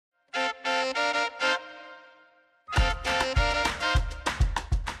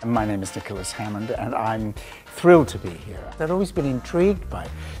My name is Hammond, and I'm thrilled to be here. I've always been intrigued by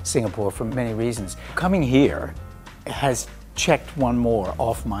Singapore for many reasons. Coming here has checked one more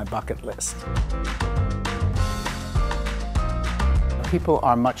off my bucket list. People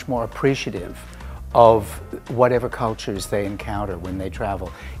are much more appreciative of whatever cultures they encounter when they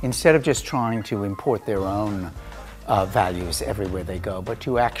travel, instead of just trying to import their own values everywhere they go, but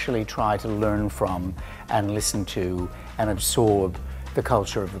to actually try to learn from and listen to and absorb the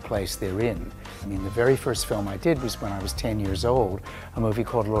culture of the place they're in. I mean, the very first film I did was when I was 10 years old, a movie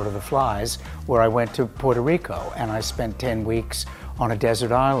called Lord of the Flies, where I went to Puerto Rico and I spent 10 weeks on a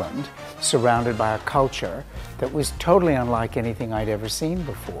desert island surrounded by a culture that was totally unlike anything I'd ever seen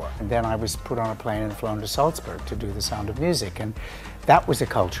before. And then I was put on a plane and flown to Salzburg to do The Sound of Music, and that was a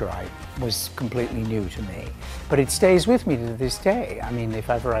culture I was completely new to me. But it stays with me to this day. I mean, if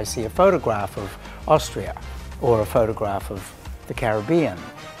ever I see a photograph of Austria or a photograph of the Caribbean,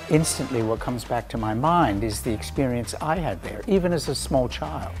 instantly what comes back to my mind is the experience I had there, even as a small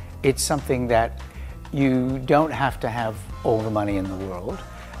child. It's something that you don't have to have all the money in the world.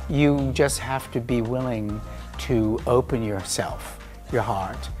 You just have to be willing to open yourself, your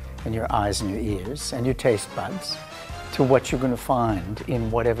heart, and your eyes and your ears, and your taste buds to what you're going to find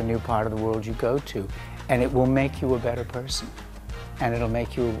in whatever new part of the world you go to. And it will make you a better person. And it'll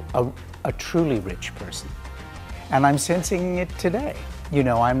make you a truly rich person. And I'm sensing it today. You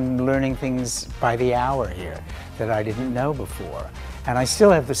know, I'm learning things by the hour here that I didn't know before. And I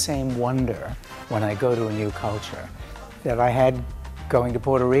still have the same wonder when I go to a new culture that I had going to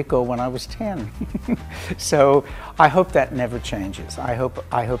Puerto Rico when I was 10. So I hope that never changes. I hope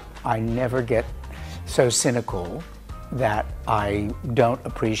I never get so cynical that I don't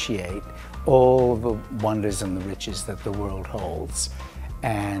appreciate all the wonders and the riches that the world holds.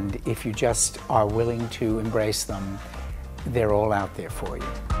 And if you just are willing to embrace them, they're all out there for you.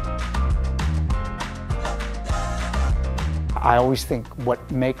 I always think what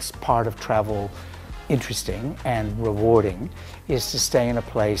makes part of travel interesting and rewarding is to stay in a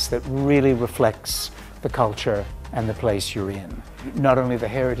place that really reflects the culture and the place you're in. Not only the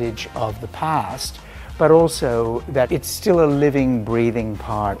heritage of the past, but also that it's still a living, breathing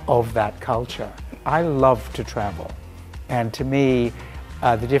part of that culture. I love to travel, and to me,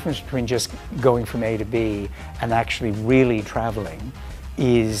 the difference between just going from A to B and actually really traveling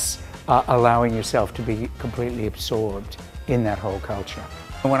is allowing yourself to be completely absorbed in that whole culture.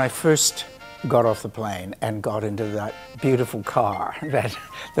 When I first got off the plane and got into that beautiful car that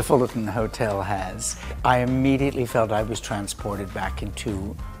the Fullerton Hotel has, I immediately felt I was transported back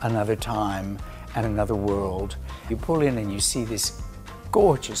into another time and another world. You pull in and you see this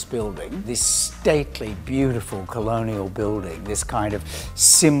gorgeous building, this stately, beautiful colonial building, this kind of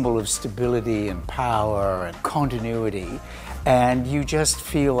symbol of stability and power and continuity, and you just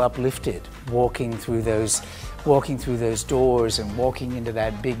feel uplifted walking through those doors and walking into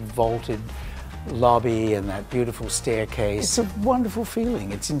that big vaulted lobby and that beautiful staircase. It's a wonderful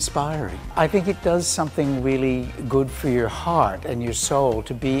feeling. It's inspiring. I think it does something really good for your heart and your soul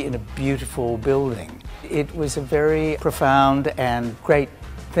to be in a beautiful building. It was a very profound and great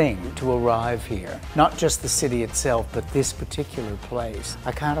thing to arrive here. Not just the city itself, but this particular place.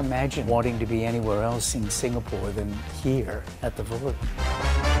 I can't imagine wanting to be anywhere else in Singapore than here at the Fullerton.